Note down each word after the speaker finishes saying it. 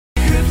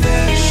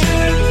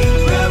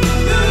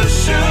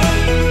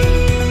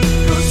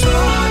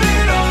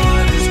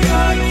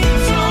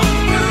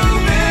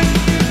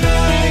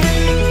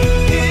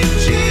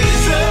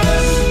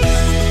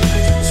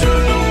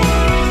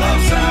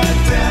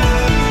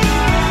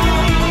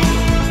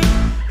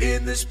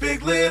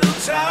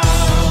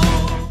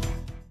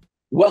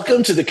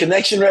Welcome to the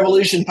Connection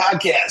Revolution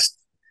podcast.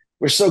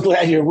 We're so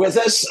glad you're with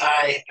us.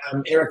 I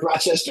am Eric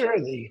Rochester,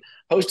 the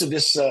host of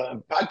this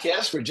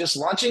podcast. We're just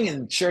launching,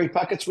 and Sherrie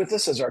Pucket's with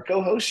us as our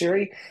co-host.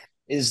 Sherrie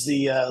is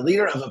the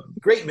leader of a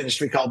great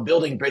ministry called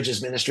Building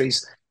Bridges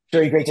Ministries.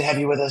 Sherrie, great to have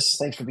you with us.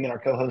 Thanks for being our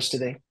co-host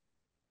today.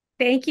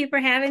 Thank you for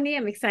having me.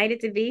 I'm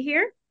excited to be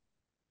here.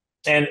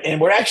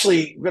 And we're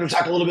actually going to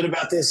talk a little bit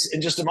about this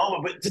in just a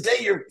moment. But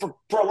today,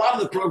 for a lot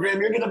of the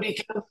program, you're going to be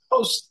kind of the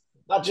host,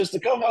 not just the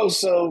co-host.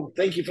 So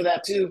thank you for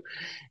that too.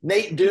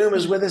 Nate Doom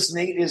is with us.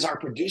 Nate is our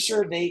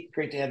producer. Nate,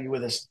 great to have you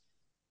with us.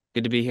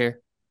 Good to be here.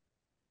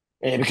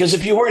 And because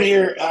if you weren't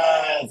here,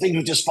 things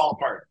would just fall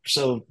apart.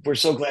 So we're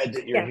so glad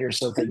that you're here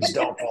so things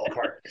don't fall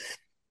apart.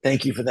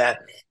 Thank you for that,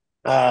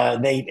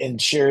 Nate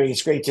and Sherrie.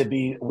 It's great to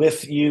be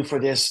with you for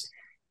this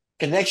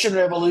Connection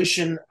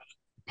Revolution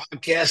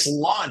podcast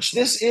launch.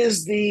 This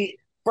is the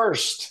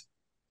first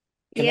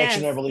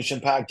Connection Revolution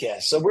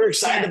podcast. So we're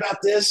excited about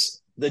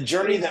this, the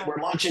journey that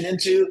we're launching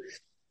into.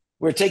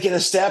 We're taking a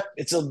step.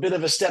 It's a bit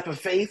of a step of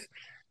faith.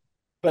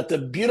 But the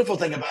beautiful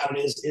thing about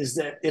it is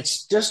that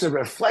it's just a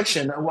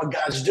reflection of what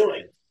God's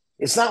doing.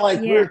 It's not like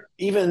we're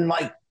even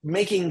like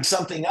making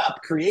something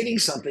up, creating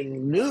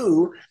something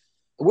new.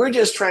 We're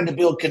just trying to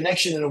build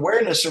connection and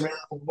awareness around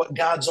what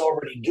God's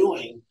already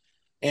doing.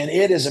 And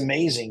it is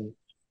amazing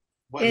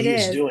what He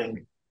is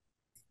doing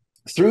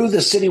through the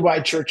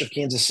Citywide Church of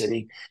Kansas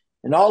City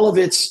and all of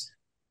its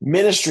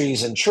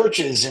ministries and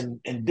churches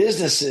and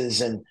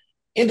businesses and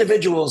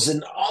individuals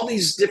and all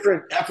these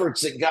different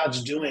efforts that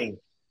God's doing.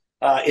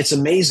 It's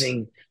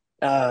amazing,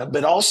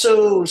 but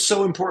also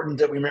so important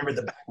that we remember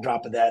the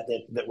backdrop of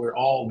that we're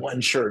all one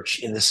church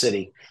in the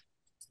city,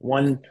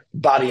 one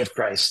body of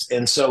Christ.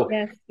 And so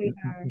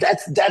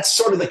that's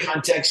sort of the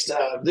context.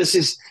 This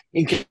is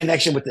in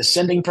connection with the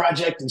Sending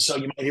Project. And so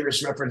you might hear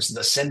us reference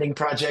the Sending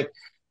Project.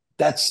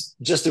 That's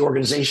just the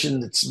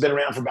organization that's been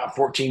around for about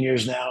 14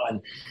 years now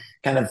and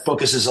kind of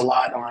focuses a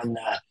lot on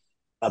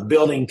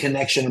building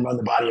connection among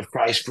the body of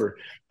Christ for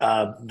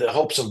the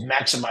hopes of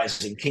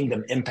maximizing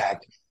kingdom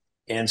impact.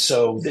 And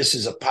so this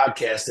is a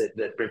podcast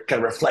that kind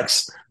of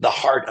reflects the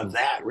heart of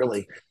that,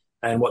 really,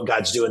 and what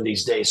God's doing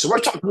these days. So we're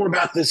talking more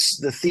about the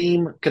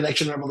theme,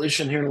 Connection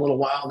Revolution, here in a little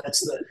while. That's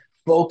the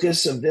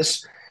focus of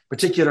this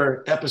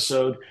particular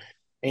episode.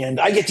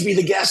 And I get to be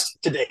the guest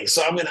today.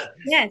 So I'm going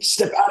to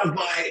step out of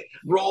my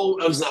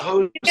role as the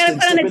host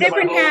and step into my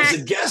role as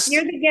a guest.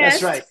 You're the guest.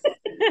 That's right.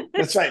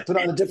 That's right. Put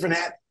on a different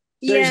hat.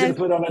 Sherrie's going to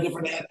put on a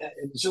different hat,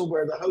 and she'll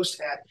wear the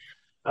host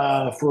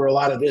hat for a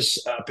lot of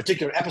this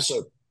particular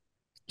episode.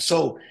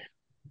 So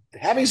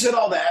having said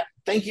all that,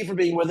 thank you for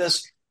being with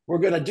us. We're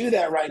going to do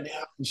that right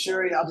now. And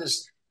Sherrie, I'll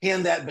just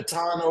hand that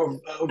baton over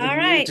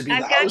to you to be the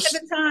host. I've got the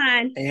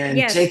baton.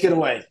 And take it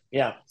away.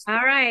 Yeah. All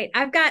right.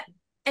 I've got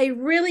a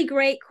really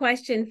great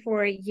question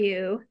for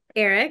you,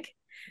 Eric.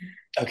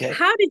 Okay.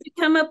 How did you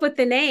come up with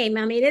the name?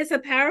 I mean, it's a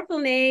powerful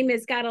name.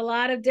 It's got a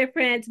lot of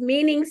different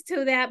meanings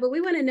to that, but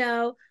we want to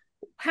know,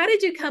 how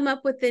did you come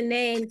up with the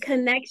name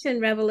Connection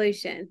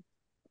Revolution?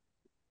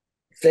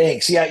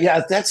 Thanks.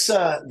 Yeah. That's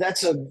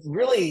a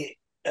really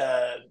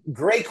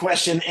great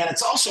question. And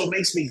it also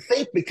makes me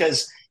think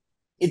because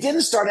it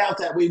didn't start out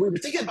that way. We were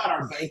thinking about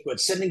our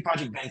banquets, Sending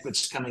Project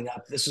banquets coming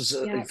up. This was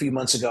a few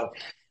months ago.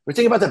 We're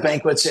thinking about the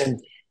banquets, and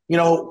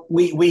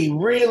we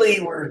really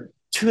were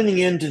tuning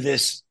into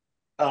this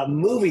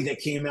movie that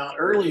came out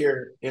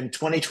earlier in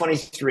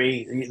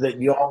 2023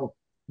 that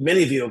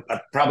many of you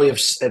probably have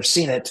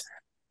seen it,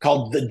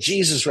 called The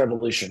Jesus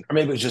Revolution, or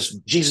maybe it was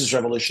just Jesus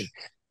Revolution.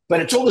 But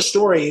it told a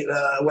story,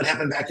 what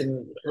happened back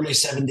in early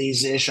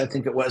 70s-ish, I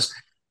think it was,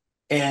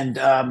 and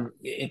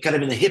kind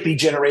of in the hippie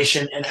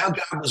generation, and how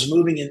God was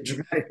moving in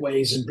dramatic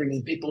ways and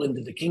bringing people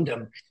into the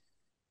kingdom.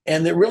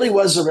 And there really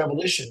was a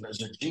revolution. It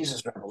was a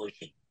Jesus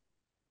revolution.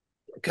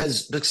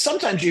 Because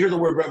sometimes you hear the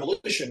word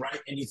revolution, right?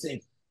 And you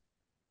think,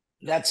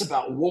 that's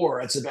about war.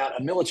 It's about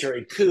a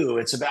military coup.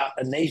 It's about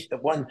a nation,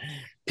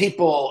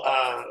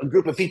 a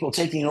group of people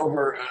taking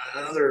over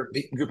another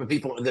group of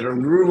people that are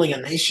ruling a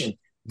nation,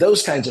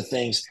 those kinds of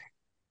things.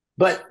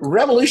 But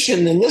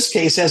revolution in this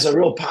case has a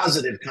real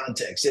positive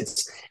context.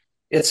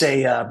 It's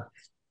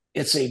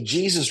a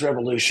Jesus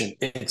revolution.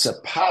 It's a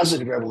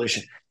positive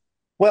revolution.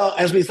 Well,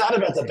 as we thought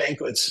about the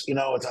banquets,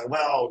 it's like,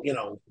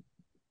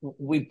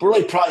 we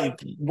really probably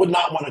would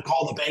not want to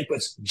call the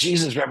banquets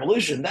Jesus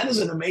Revolution. That is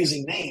an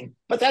amazing name,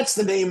 but that's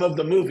the name of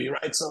the movie,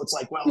 right? So it's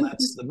like, well,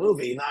 that's the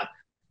movie, not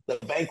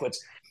the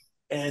banquets.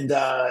 And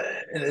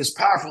as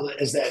powerful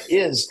as that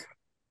is,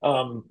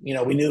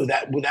 we knew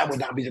that would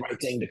not be the right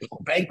thing to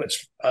call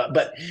banquets.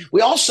 But we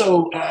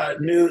also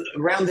knew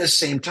around this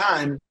same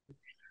time,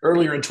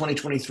 earlier in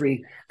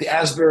 2023, the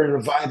Asbury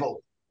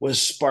Revival was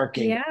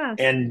sparking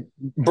and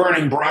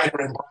burning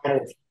brighter and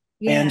brighter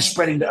and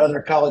spreading to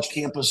other college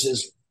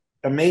campuses.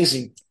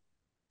 Amazing.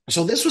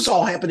 So this was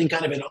all happening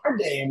kind of in our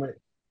day, and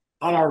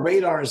on our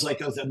radar is like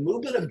the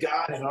movement of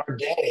God in our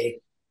day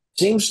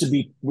seems to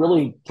be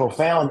really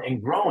profound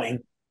and growing.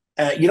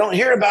 You don't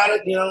hear about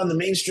it, in the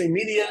mainstream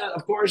media,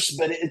 of course,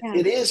 but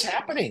it is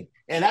happening.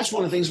 And that's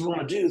one of the things we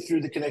want to do through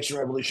the Connection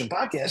Revolution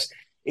podcast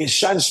is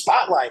shine a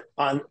spotlight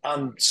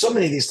on so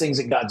many of these things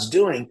that God's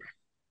doing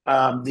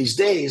these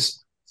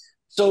days.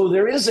 So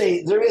there is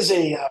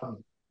a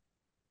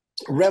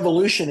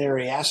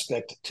revolutionary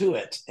aspect to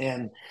it,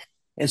 and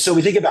so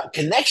we think about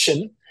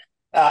connection.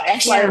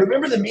 Actually, I Yeah.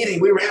 remember the meeting.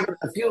 We were having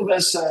a few of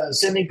us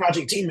Sending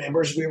Project team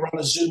members. We were on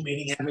a Zoom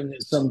meeting having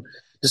some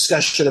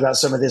discussion about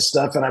some of this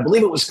stuff. And I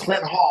believe it was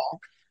Clint Hall,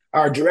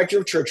 our director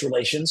of church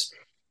relations,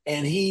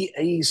 and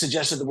he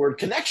suggested the word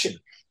connection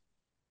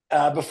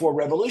before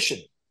revolution.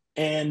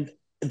 And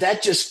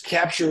that just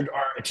captured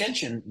our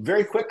attention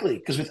very quickly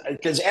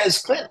because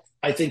as Clint,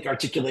 I think,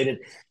 articulated,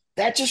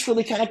 that just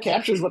really kind of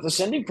captures what the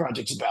Sending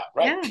Project's about,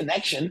 right? Yeah.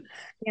 Connection,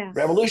 Yeah.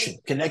 revolution,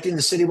 connecting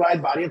the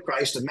citywide body of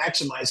Christ to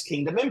maximize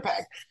kingdom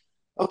impact.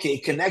 Okay,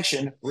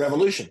 connection,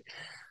 revolution.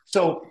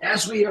 So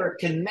as we are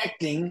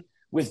connecting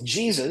with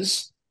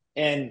Jesus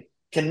and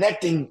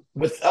connecting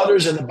with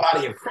others in the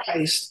body of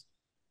Christ,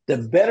 the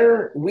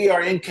better we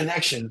are in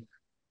connection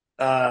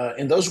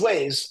in those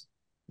ways,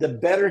 the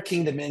better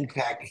kingdom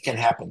impact can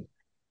happen.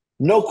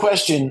 No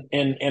question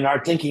in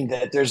our thinking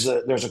that there's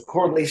a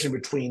correlation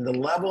between the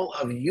level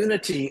of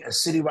unity a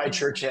citywide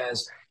church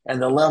has and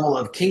the level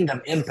of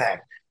kingdom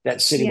impact that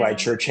citywide Yeah.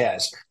 church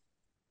has.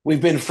 We've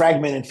been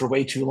fragmented for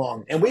way too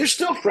long, and we're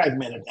still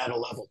fragmented at a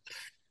level,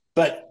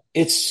 but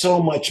it's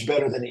so much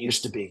better than it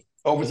used to be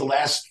over the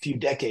last few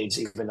decades.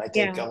 Even I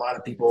think Yeah. a lot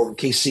of people in the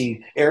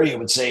KC area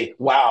would say,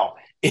 wow,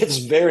 it's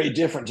very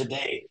different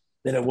today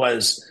than it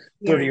was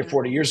 30 or Yeah.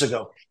 40 years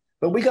ago.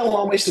 But we got a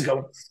long ways to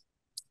go.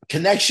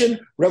 Connection,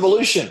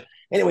 revolution.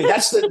 Anyway,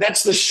 that's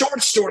the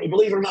short story,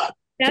 believe it or not.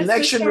 That's the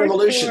Connection, short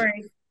revolution.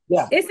 story.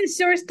 Yeah. It's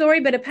a short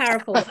story, but a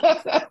powerful one.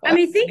 I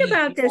mean, think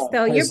about this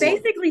though. You're Praise the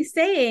Lord. basically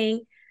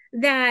saying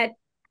that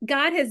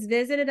God has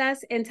visited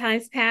us in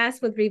times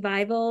past with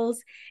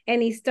revivals,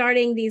 and He's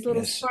starting these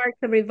little Yes. sparks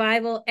of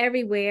revival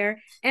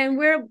everywhere, and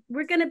we're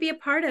going to be a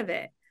part of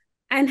it.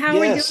 And how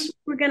we're doing, Yes.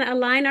 we're going to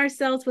align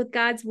ourselves with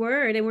God's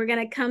word, and we're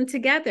going to come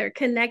together.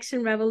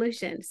 Connection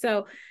revolution.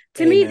 So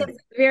to me, Amen.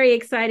 that's very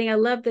exciting. I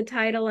love the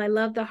title. I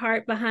love the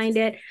heart behind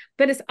it,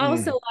 but it's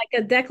also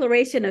like a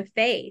declaration of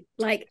faith.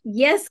 Like,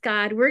 yes,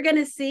 God, we're going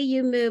to see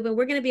you move, and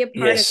we're going to be a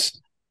part of it. Yes.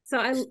 So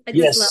I just love,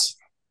 Yes.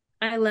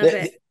 I love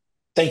it.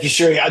 Thank you,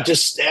 Sherrie. I'll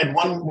just add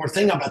one more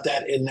thing about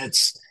that, and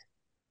that's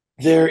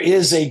there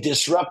is a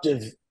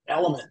disruptive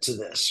element to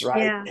this,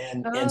 right? Yeah.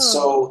 And Oh,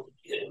 so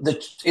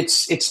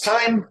it's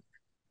time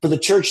for the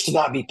church to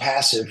not be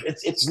passive.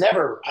 It's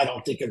never, I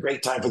don't think, a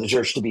great time for the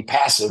church to be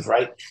passive,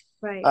 right?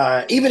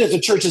 right. Even if the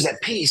church is at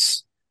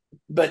peace,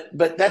 but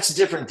that's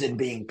different than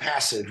being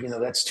passive. You know,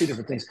 that's two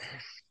different things.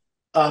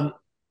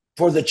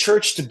 For the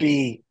church to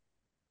be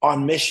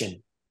on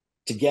mission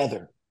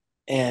together,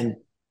 and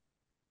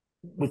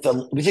we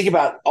think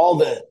about all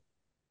the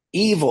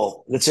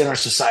evil that's in our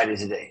society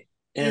today.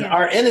 And Yeah.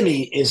 our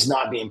enemy is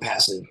not being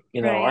passive.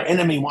 You know, our Right.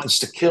 enemy wants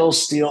to kill,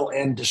 steal,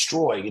 and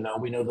destroy. You know,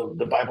 we know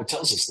the Bible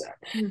tells us that.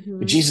 But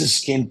Mm-hmm. Jesus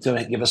came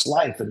to give us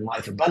life and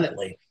life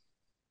abundantly.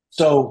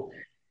 So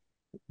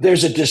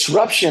there's a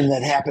disruption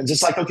that happens.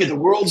 It's like, okay, the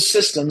world's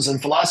systems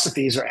and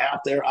philosophies are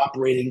out there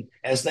operating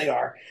as they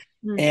are.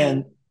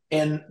 Mm-hmm.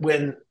 And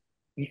when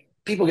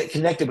people get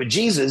connected with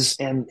Jesus,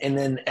 and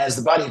then as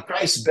the body of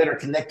Christ better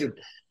connected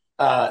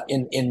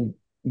in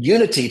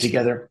unity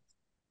together,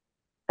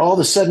 all of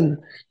a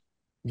sudden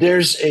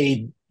there's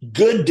a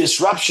good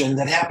disruption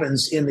that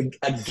happens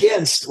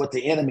against what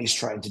the enemy's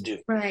trying to do.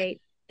 Right.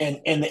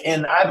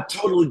 And I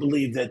totally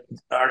believe that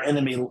our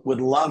enemy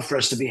would love for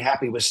us to be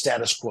happy with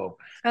status quo.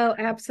 Oh,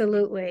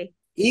 absolutely.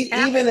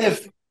 Even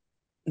if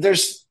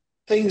there's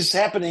things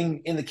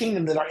happening in the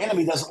kingdom that our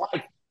enemy doesn't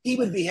like, he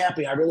would be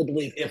happy, I really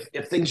believe,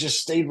 if things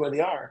just stayed where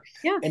they are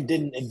and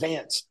didn't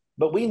advance.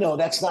 But we know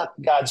that's not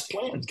God's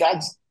plans.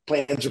 God's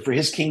plans are for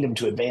his kingdom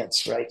to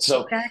advance, right?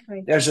 So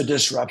there's a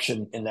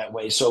disruption in that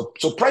way. So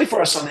pray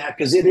for us on that,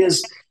 because it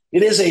is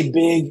a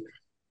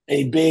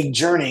big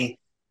journey,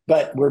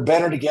 but we're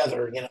better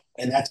together, you know,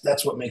 and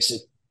that's what makes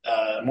it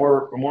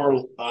more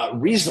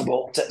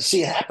reasonable to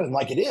see it happen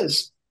like it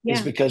is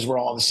because we're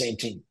all on the same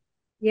team.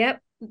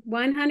 Yep.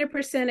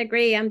 100%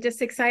 agree. I'm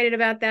just excited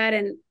about that.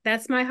 And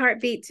that's my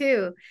heartbeat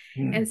too.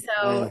 And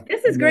so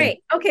this is great.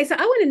 Okay. So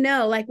I want to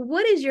know, like,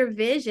 what is your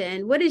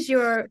vision? What is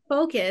your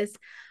focus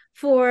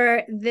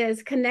for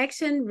this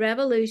Connection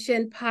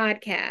Revolution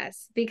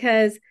podcast?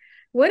 Because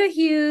what a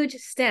huge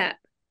step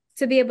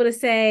to be able to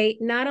say,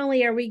 not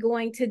only are we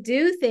going to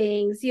do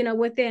things, you know,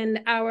 within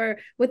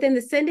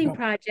the Sending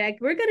Project,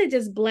 we're going to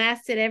just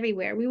blast it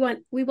everywhere. We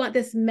want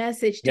this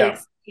message to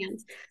expand.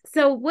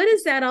 So what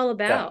is that all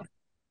about?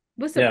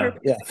 What's the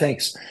purpose? Yeah,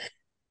 thanks.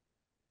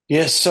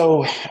 Yes,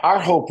 so our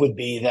hope would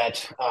be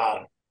that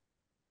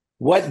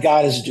what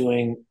God is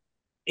doing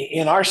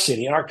in our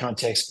city, in our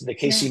context, the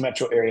KC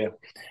metro area,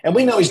 and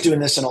we know he's doing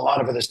this in a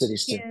lot of other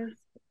cities too.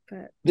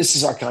 This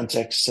is our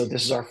context, so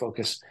this is our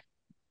focus.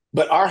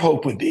 But our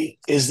hope would be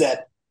is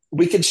that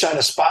we could shine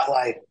a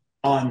spotlight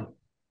on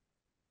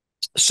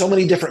so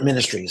many different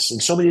ministries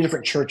and so many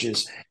different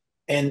churches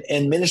and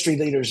ministry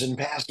leaders and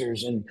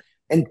pastors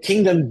and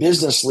kingdom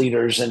business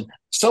leaders and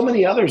so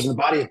many others in the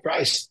body of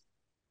Christ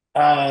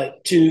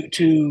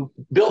to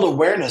build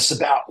awareness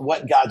about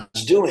what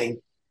God's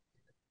doing,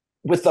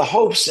 with the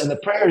hopes and the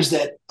prayers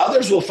that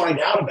others will find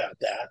out about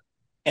that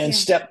and Yeah.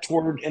 step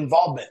toward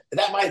involvement.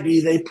 That might be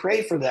they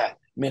pray for that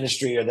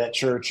ministry or that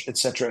church,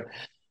 etc.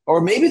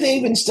 Or maybe they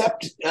even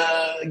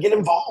get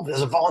involved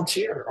as a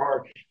volunteer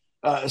or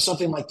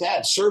something like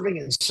that, serving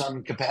in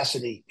some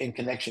capacity in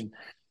connection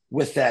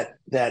with that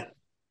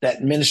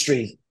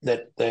ministry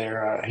that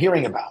they're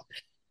hearing about.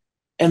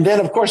 And then,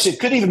 of course, it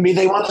could even be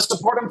they want to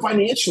support them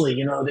financially.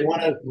 They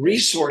want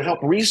to help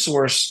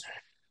resource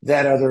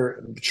that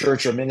other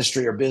church or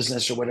ministry or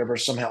business or whatever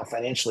somehow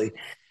financially.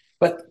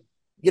 But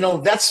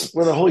that's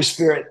where the Holy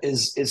Spirit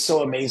is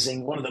so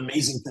amazing. One of the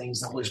amazing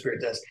things the Holy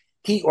Spirit does,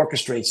 He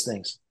orchestrates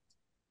things.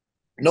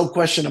 No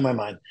question in my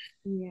mind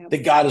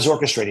that God is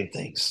orchestrating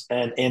things,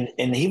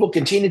 and He will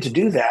continue to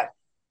do that.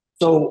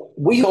 So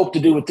we hope to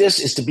do with this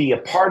is to be a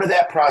part of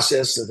that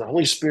process that the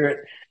Holy Spirit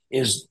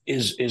is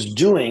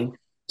doing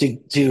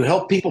to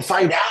help people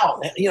find out.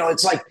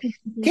 It's like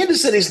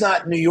Kansas City's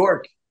not New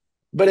York,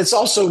 but it's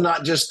also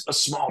not just a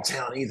small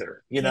town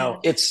either.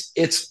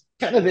 It's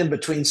kind of in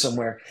between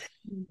somewhere,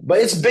 but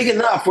it's big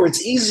enough where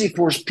it's easy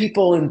for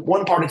people in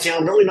one part of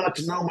town really not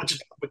to know much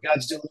about what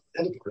God's doing in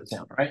the other part of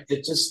town, right?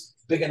 It's just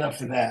big enough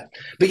for that.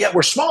 But yet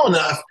we're small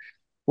enough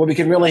where we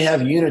can really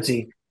have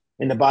unity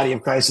in the body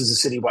of Christ as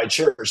a citywide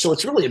church. So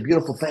it's really a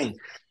beautiful thing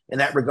in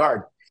that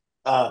regard.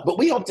 But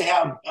we hope to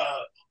have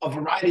a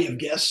variety of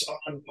guests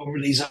on over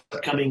these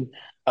upcoming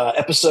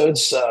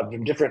episodes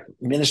from different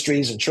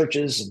ministries and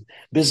churches and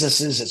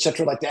businesses, et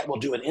cetera, like that. We'll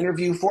do an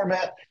interview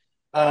format,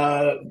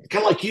 kind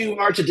of like you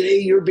are today.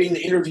 You're being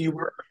the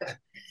interviewer.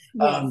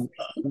 On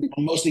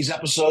most of these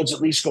episodes,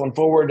 at least going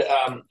forward,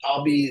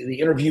 I'll be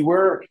the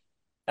interviewer.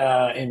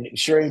 And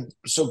Sherrie,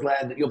 so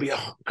glad that you'll be a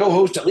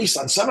co-host, at least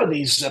on some of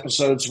these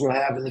episodes we'll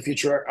have in the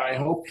future, I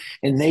hope.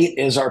 And Nate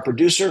is our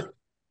producer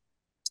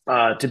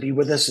to be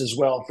with us as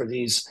well for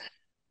these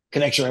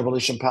Connection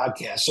Revolution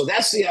podcasts. So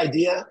that's the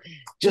idea,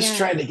 just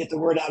trying to get the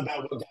word out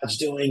about what God's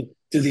doing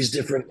through these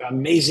different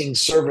amazing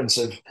servants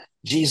of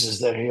Jesus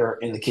that are here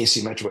in the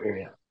KC metro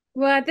area.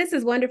 Well, this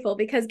is wonderful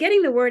because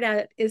getting the word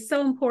out is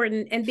so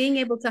important, and being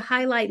able to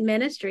highlight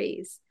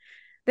ministries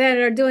that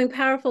are doing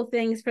powerful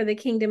things for the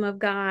kingdom of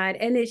God.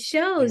 And it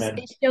shows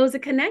a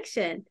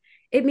connection.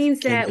 It means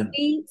that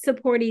we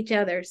support each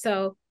other.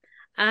 So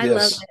I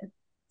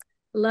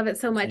love it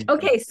so much.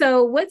 Okay,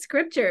 so what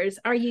scriptures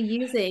are you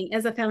using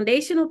as a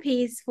foundational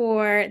piece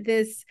for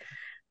this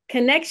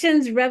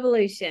Connections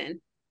Revolution?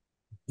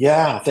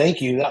 Yeah,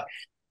 thank you.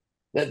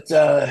 It's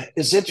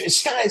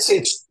kind of, I'd say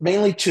it's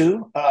mainly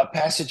two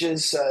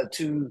passages,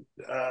 two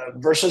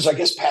verses. I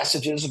guess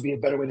passages would be a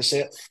better way to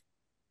say it.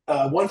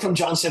 One from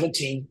John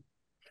 17,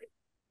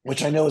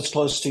 which I know is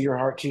close to your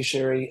heart too,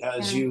 Sherrie,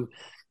 as you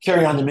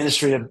carry on the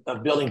ministry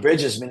of Building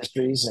Bridges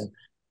Ministries and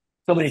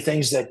so many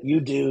things that you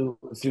do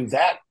through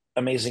that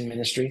amazing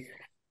ministry.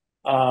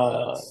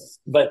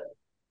 But,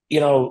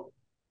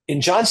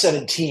 in John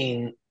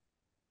 17,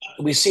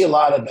 we see a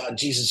lot about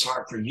Jesus'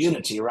 heart for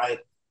unity, right?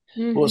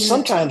 Mm-hmm. Well,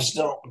 sometimes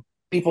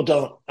people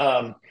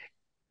don't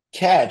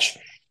catch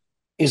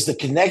is the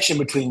connection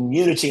between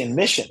unity and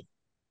mission.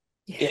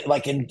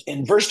 Like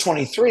in verse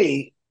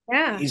 23,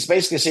 he's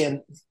basically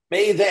saying,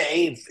 may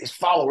they, his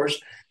followers,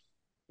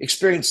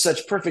 experience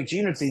such perfect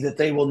unity that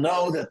they will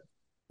know that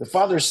the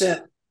Father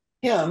sent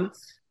him,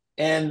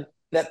 and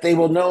that they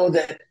will know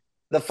that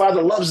the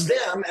Father loves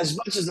them as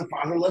much as the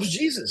Father loves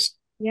Jesus.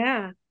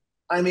 Yeah.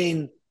 I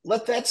mean,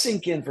 let that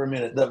sink in for a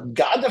minute.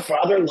 God the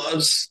Father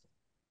loves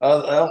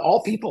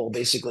all people,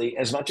 basically,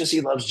 as much as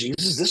he loves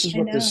Jesus. This is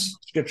what this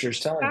scripture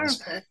is telling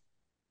us.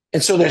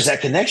 And so there's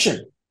that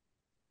connection.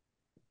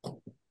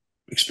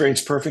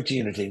 Experience perfect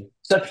unity,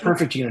 such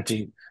perfect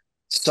unity,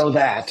 so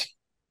that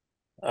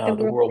the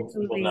world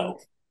will know.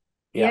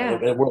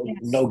 The world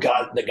know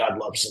God, that God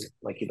loves them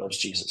like he loves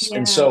Jesus.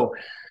 And so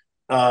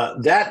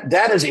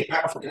that is a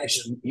powerful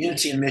connection,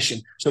 unity and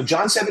mission. So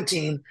John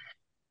 17,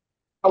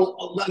 the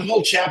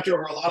whole chapter,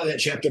 or a lot of that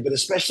chapter, but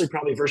especially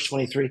probably verse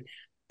 23.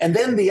 And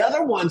then the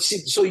other one,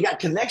 so you got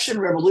Connection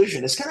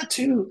Revolution. It's kind of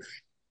two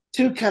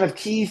kind of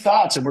key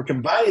thoughts, and we're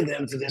combining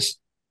them to this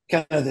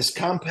kind of this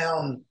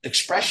compound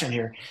expression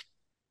here.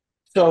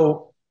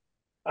 So,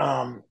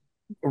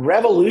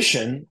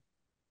 revolution.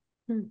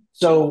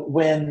 So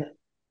when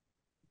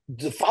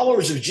the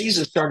followers of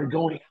Jesus started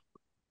going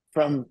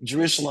from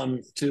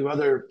Jerusalem to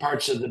other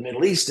parts of the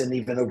Middle East and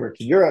even over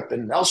to Europe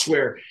and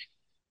elsewhere,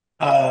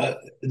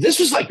 this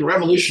was like a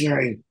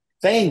revolutionary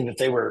thing that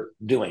they were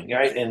doing,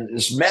 right? And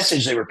this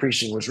message they were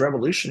preaching was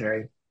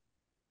revolutionary.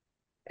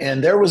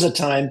 And there was a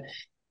time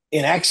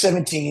in Acts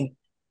 17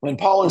 when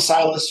Paul and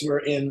Silas were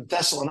in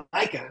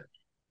Thessalonica,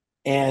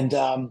 and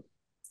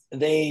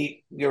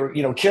they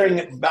were caring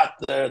about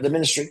the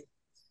ministry,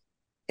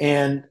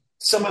 and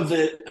some of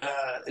the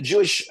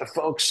Jewish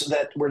folks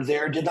that were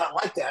there did not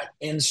like that,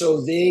 and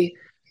so they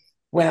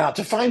went out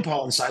to find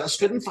Paul and Silas.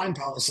 Couldn't find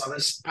Paul and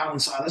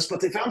Silas,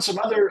 but they found some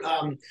other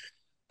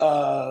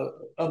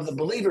of the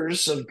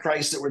believers of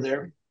Christ that were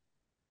there,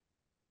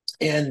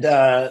 and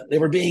they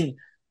were being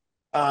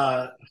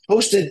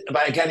hosted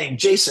by a guy named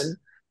Jason.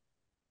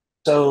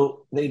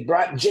 So they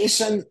brought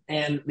Jason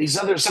and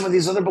some of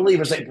these other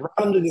believers. They brought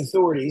them to the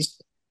authorities,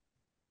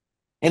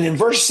 and in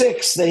verse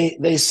 6,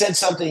 they said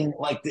something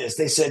like this.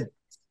 They said,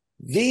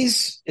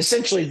 these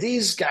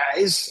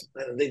guys,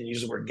 they didn't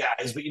use the word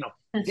guys, but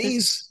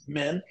these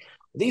men,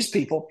 these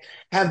people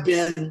have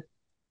been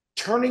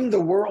turning the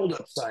world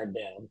upside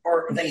down,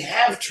 or they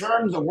have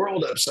turned the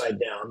world upside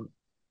down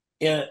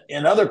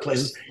in other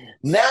places.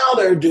 Now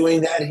they're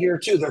doing that here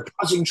too. They're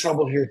causing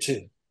trouble here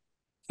too.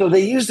 So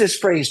they use this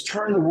phrase,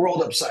 turn the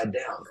world upside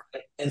down.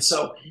 Right? And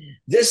so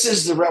this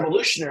is the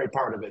revolutionary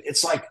part of it.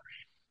 It's like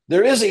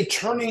there is a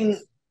turning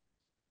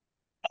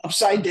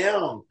upside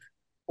down,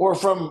 or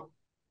from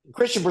a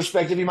Christian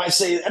perspective, you might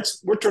say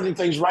we're turning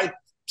things right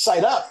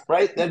side up,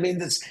 right? That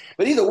means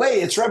but either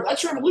way, that's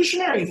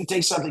revolutionary to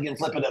take something and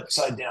flip it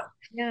upside down.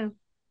 Yeah.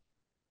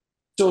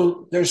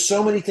 So there's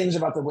so many things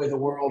about the way the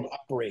world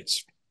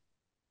operates.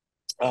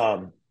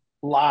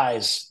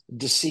 Lies,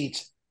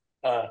 deceit,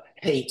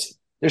 hate.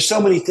 There's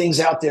so many things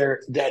out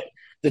there that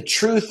the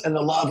truth and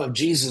the love of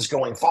Jesus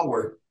going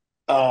forward,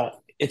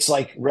 it's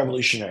like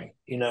revolutionary.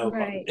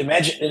 Right.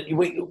 Imagine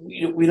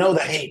we know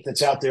the hate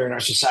that's out there in our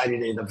society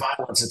today, the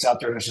violence that's out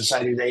there in our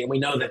society today, and we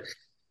know that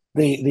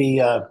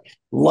the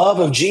love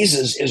of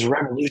Jesus is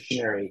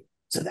revolutionary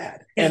to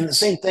that. And the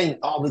same thing,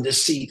 all the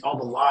deceit, all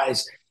the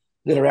lies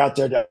that are out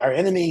there, that our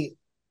enemy,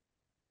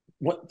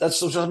 that's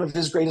some of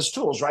his greatest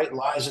tools, right?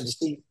 Lies and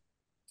deceit.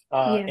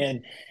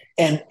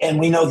 And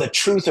we know the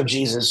truth of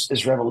Jesus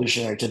is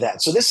revolutionary to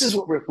that. So this is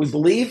what we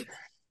believe,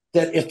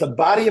 that if the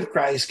body of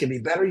Christ can be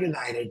better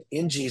united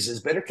in Jesus,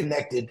 better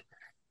connected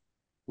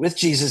with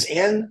Jesus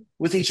and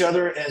with each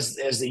other as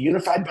the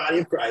unified body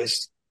of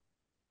Christ,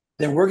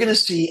 then we're going to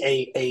see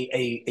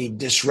a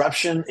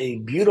disruption, a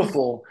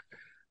beautiful,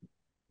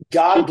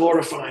 God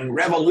glorifying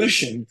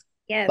revolution,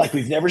 like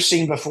we've never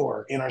seen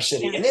before in our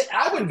city. And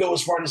I would go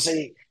as far to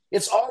say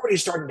it's already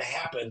starting to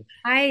happen.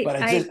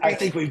 I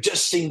think we've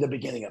just seen the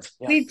beginning of it.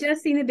 Yeah. We've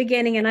just seen the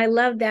beginning, and I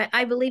love that.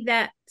 I believe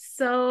that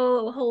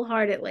so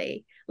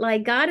wholeheartedly.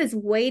 Like, God is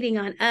waiting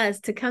on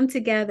us to come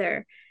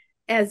together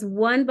as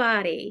one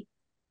body.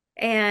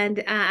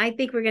 And I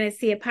think we're going to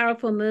see a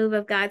powerful move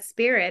of God's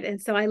Spirit.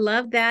 And so I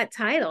love that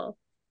title.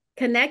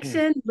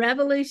 Connection,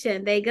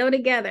 revolution. They go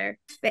together.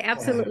 They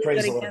absolutely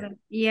go together.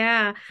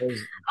 Yeah.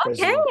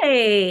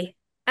 Okay.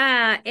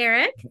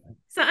 Eric,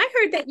 so I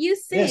heard that you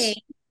sing. Yes.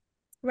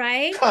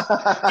 Right?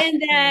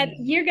 And that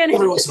you're going to...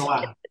 Every once in a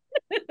while.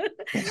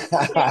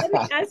 Let me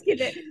ask you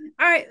that.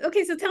 All right.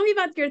 Okay. So tell me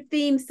about your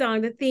theme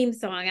song, the theme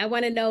song. I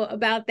want to know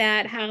about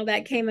that, how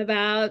that came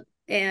about.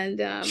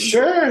 And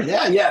Sure.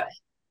 Yeah.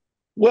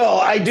 Well,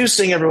 I do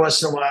sing every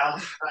once in a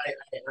while.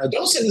 I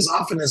don't sing as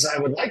often as I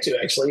would like to,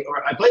 actually.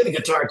 Or I play the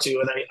guitar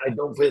too, and I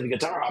don't play the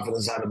guitar often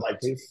as I would like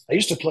to. I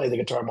used to play the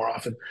guitar more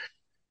often.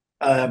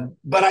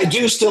 But I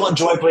do still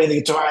enjoy playing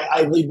the guitar.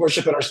 I lead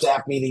worship at our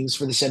staff meetings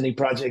for the Sending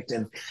Project,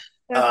 and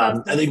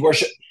awesome. I lead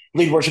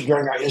worship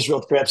during our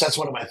Israel trips. That's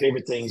one of my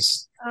favorite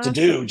things to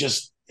do.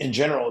 Just in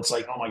general, it's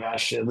like, oh my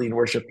gosh, lead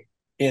worship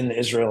in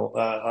Israel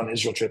on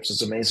Israel trips.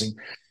 It's amazing.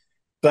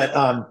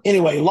 But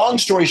anyway, long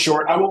story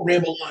short, I won't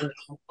ramble on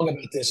about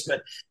this.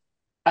 But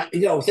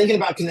thinking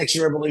about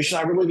Connection Revolution,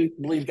 I really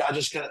believe God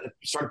just kind of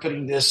started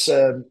putting this.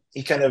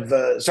 He kind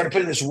of started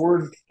putting these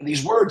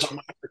words on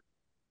my heart,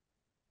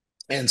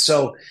 and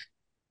so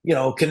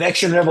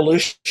Connection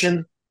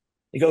Revolution.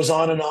 It goes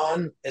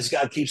on as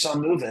God keeps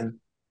on moving,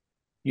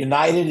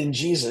 united in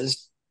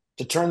Jesus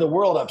to turn the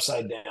world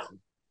upside down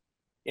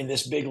in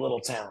this big little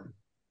town.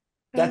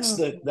 That's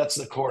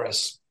the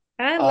chorus.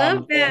 I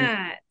love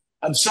that.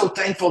 I'm so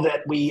thankful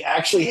that we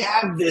actually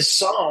have this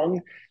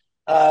song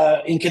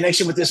in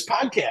connection with this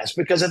podcast,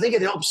 because I think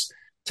it helps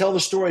tell the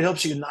story. It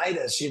helps unite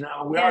us. We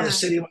are the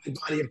citywide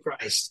body of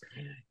Christ.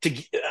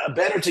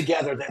 Better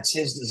together, that's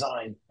his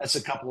design. That's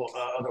a couple of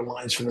other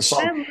lines from the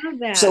song. I love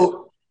that.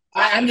 So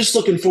I'm just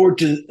looking forward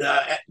to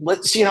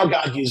let's see how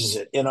God uses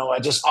it. I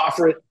just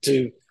offer it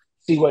to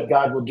see what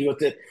God will do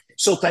with it.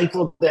 So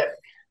thankful that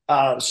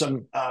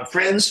some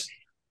friends,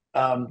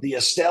 the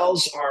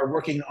Estelles, are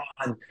working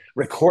on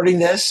recording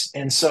this,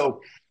 and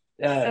so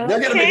they're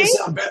going to make it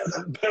sound better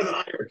than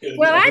I ever could.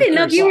 Well, I didn't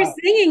know if you were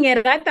singing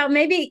it. I thought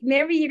maybe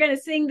you're going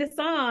to sing the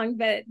song,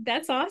 but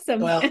that's awesome.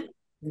 Well,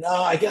 no,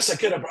 I guess I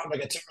could have brought my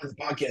guitar on the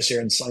podcast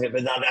here and sung it,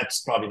 but no, that's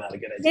probably not a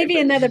good idea. Maybe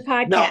another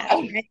podcast.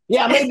 No,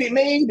 yeah,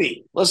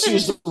 maybe. Let's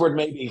use the word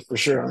maybe for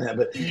sure on that.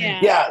 But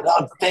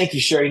thank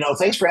you, Sherrie. No,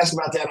 thanks for asking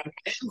about that.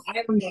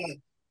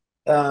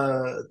 I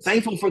am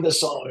thankful for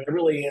this song. I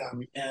really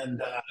am.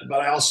 And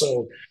but I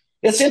also,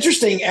 it's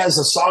interesting as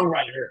a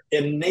songwriter,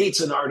 and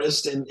Nate's an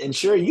artist, and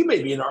Sherrie, you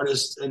may be an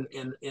artist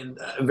in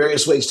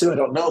various ways too. I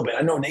don't know, but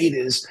I know Nate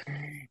is.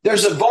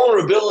 There's a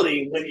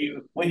vulnerability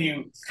when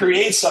you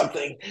create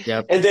something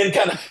and then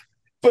kind of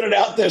put it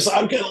out there. So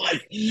I'm kind of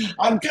like,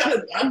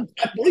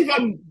 I believe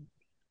I'm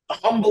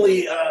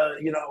humbly,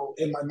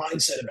 in my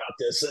mindset about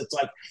this. It's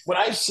like when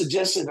I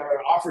suggested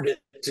or offered it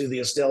to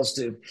the Estelles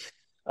to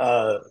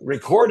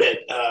record it,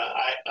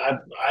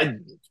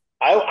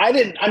 I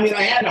didn't. I mean,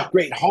 I had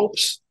great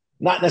hopes,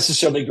 not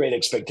necessarily great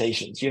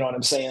expectations. You know what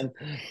I'm saying?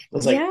 It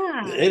was like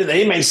Yeah.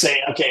 they may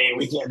say, "Okay,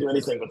 we can't do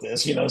anything with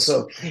this," you know.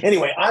 So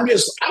anyway, I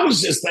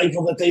was just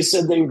thankful that they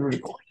said they would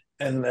record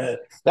it, and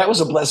that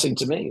was a blessing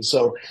to me.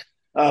 So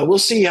we'll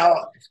see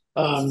how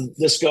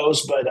this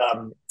goes, but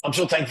I'm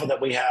so thankful that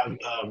we have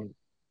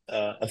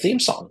a theme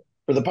song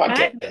for the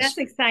That's podcast.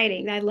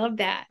 exciting. I love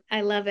that.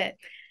 I love it.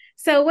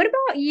 So, what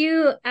about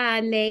you,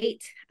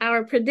 Nate,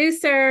 our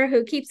producer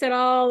who keeps it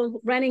all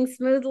running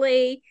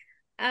smoothly?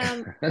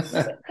 What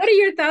are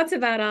your thoughts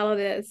about all of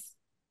this?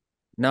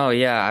 No,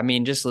 yeah. I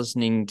mean, just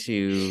listening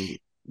to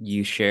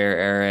you share,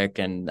 Eric,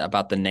 and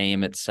about the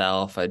name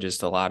itself, I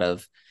just a lot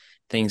of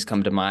things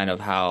come to mind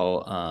of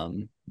how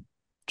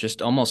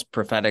just almost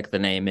prophetic the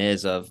name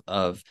is of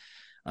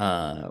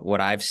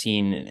what I've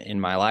seen in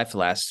my life the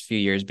last few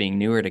years being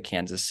newer to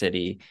Kansas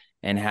City,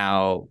 and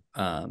how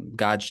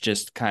God's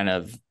just kind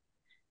of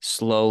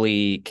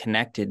slowly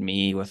connected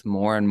me with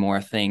more and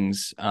more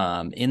things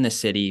in the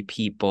city,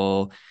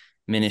 people,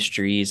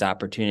 ministries,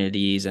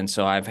 opportunities. And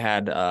so I've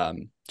had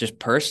just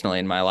personally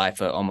in my life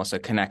almost a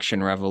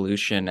connection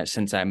revolution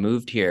since I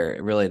moved here.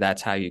 Really,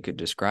 that's how you could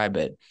describe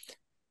it.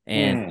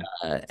 Mm.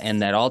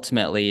 And that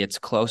ultimately it's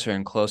closer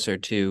and closer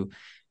to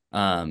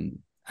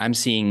I'm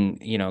seeing,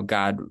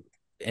 God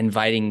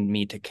inviting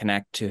me to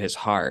connect to his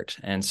heart.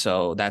 And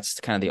so that's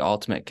kind of the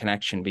ultimate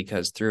connection,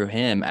 because through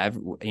him,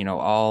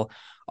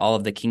 all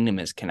of the kingdom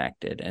is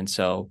connected. And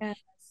so Yes.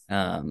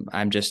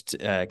 I'm just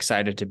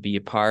excited to be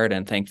a part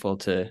and thankful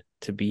to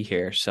be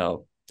here.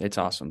 So it's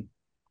awesome.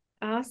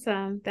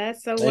 Awesome.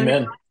 That's so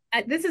wonderful.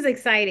 Amen. This is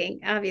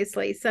exciting,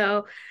 obviously.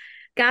 So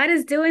God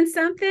is doing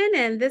something,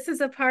 and this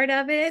is a part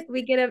of it.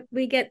 We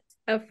get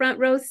a front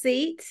row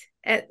seat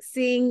at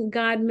seeing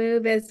God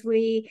move as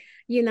we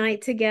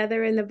unite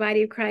together in the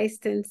body of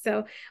Christ. And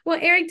so, well,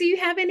 Eric, do you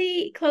have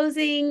any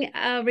closing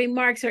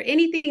remarks or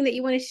anything that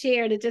you want to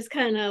share to just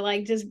kind of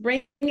like just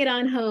bring it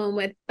on home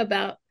with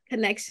about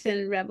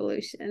Connection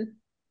Revolution?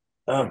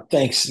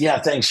 Thanks.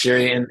 Yeah, thanks,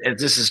 Sherry. And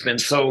this has been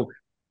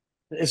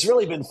it's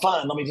really been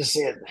fun. Let me just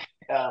say it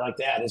like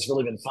that. It's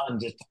really been fun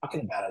just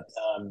talking about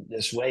it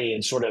this way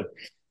and sort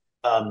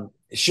of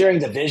sharing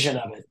the vision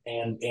of it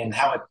and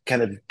how it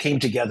kind of came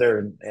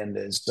together and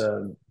is,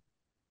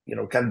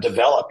 kind of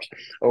developed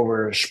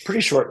over a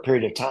pretty short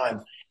period of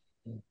time.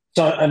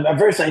 So I'm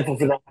very thankful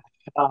for that.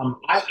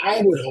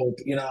 I would hope,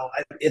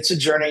 it's a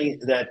journey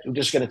that we're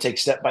just going to take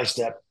step by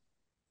step,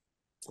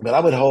 but I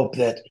would hope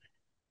that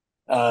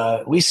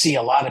we see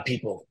a lot of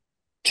people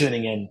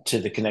tuning in to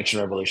the Connection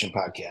Revolution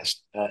podcast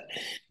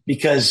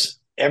because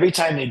every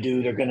time they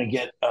do, they're going to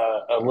get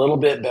a little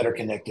bit better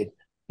connected.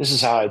 This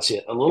is how I'd see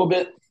it: a little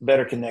bit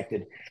better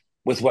connected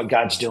with what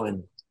God's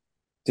doing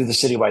through the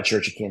Citywide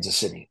Church of Kansas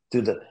City,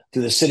 through the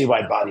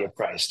citywide body of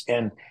Christ,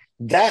 and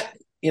that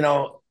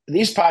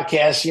these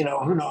podcasts,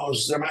 who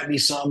knows? There might be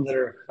some that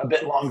are a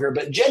bit longer,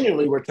 but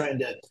genuinely, we're trying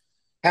to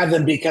have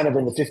them be kind of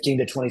in the 15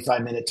 to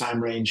 25-minute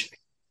time range.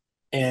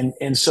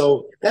 And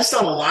so that's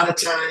not a lot of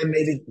time.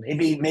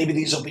 Maybe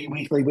these will be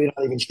weekly. We're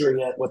not even sure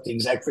yet what the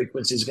exact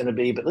frequency is going to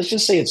be, but let's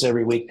just say it's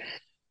every week.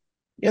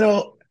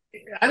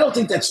 I don't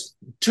think that's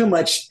too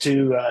much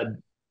to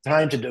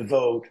time to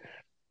devote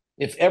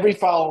if every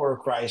follower of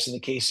Christ in the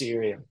KC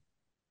area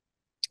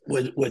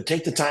would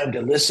take the time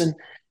to listen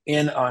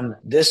in on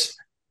this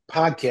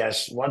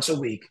podcast once a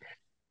week,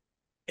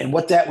 and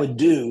what that would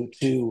do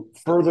to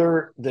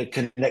further the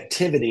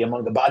connectivity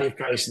among the body of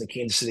Christ in the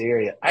Kansas City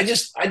area. I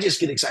just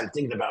get excited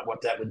thinking about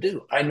what that would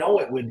do. I know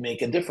it would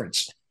make a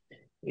difference.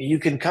 You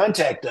can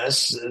contact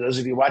us. Those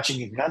of you watching,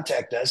 you can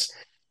contact us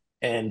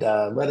and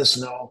let us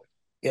know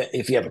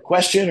if you have a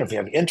question or if you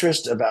have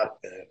interest about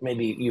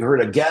maybe you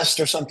heard a guest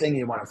or something,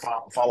 you want to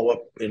follow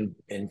up and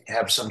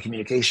have some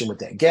communication with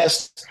that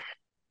guest,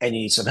 and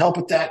you need some help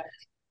with that.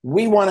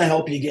 We want to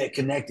help you get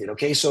connected.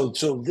 Okay. So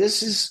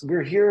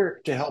we're here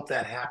to help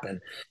that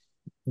happen,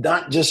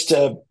 not just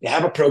to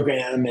have a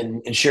program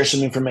and share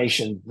some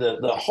information.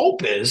 The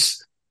hope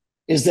is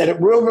that it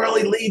will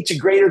really lead to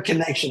greater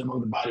connection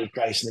among the body of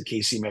Christ in the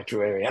KC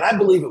metro area. And I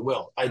believe it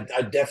will. I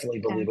definitely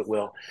believe it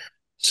will.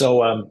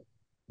 So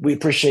we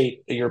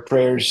appreciate your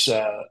prayers.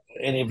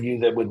 Any of you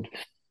that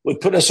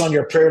would put us on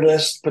your prayer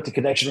list, put the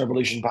Connection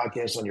Revolution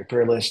podcast on your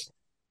prayer list,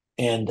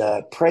 and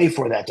pray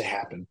for that to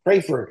happen.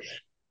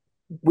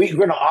 We're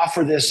going to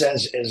offer this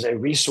as a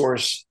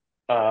resource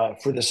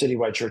for the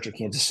Citywide Church of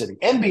Kansas City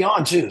and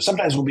beyond too.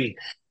 Sometimes we'll be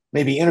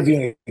maybe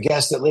interviewing a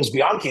guest that lives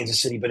beyond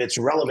Kansas City, but it's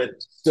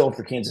relevant still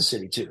for Kansas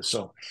City too.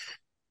 So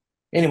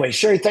anyway,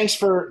 Sherry, thanks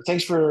for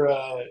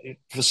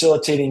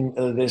facilitating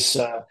this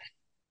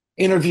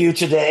interview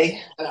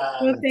today.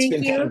 Well,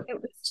 thank you.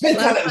 It's been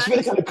kind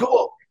of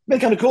cool. It's been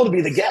kind of cool to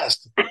be the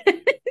guest.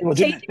 Maybe we'll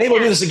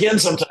do this again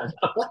sometime.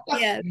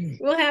 Yes,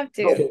 we'll have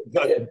to. Okay,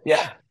 go ahead.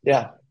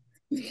 Yeah.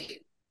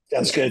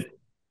 Sounds good.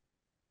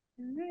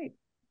 All right.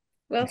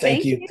 Well,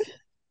 Thank you.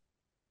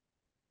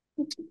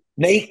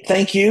 Nate,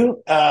 thank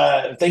you.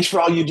 Thanks for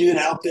all you do to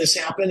help this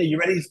happen. Are you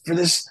ready for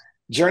this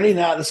journey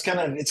now? It's kind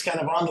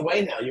of on the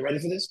way now. You ready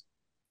for this?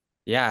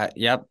 Yeah.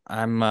 Yep.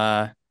 I'm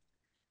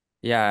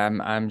yeah,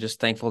 I'm just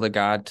thankful to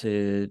God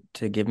to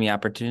give me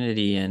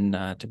opportunity and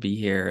to be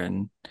here,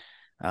 and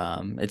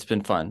it's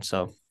been fun.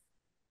 So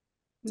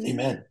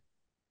Amen.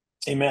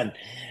 Amen.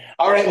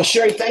 All right. Well,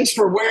 Sherrie, thanks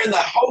for wearing the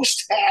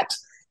host hat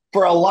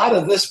for a lot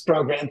of this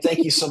program. Thank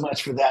you so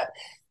much for that.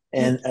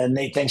 And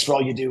Nate, thanks for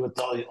all you do with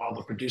all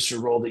the producer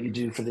role that you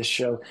do for this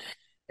show.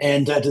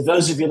 And to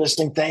those of you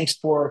listening, thanks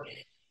for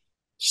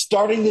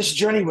starting this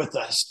journey with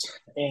us.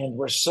 And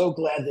we're so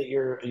glad that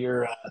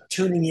you're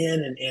tuning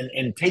in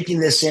and taking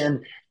this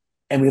in.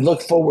 And we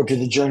look forward to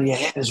the journey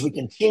ahead as we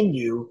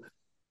continue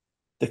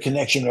the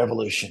connection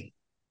revolution.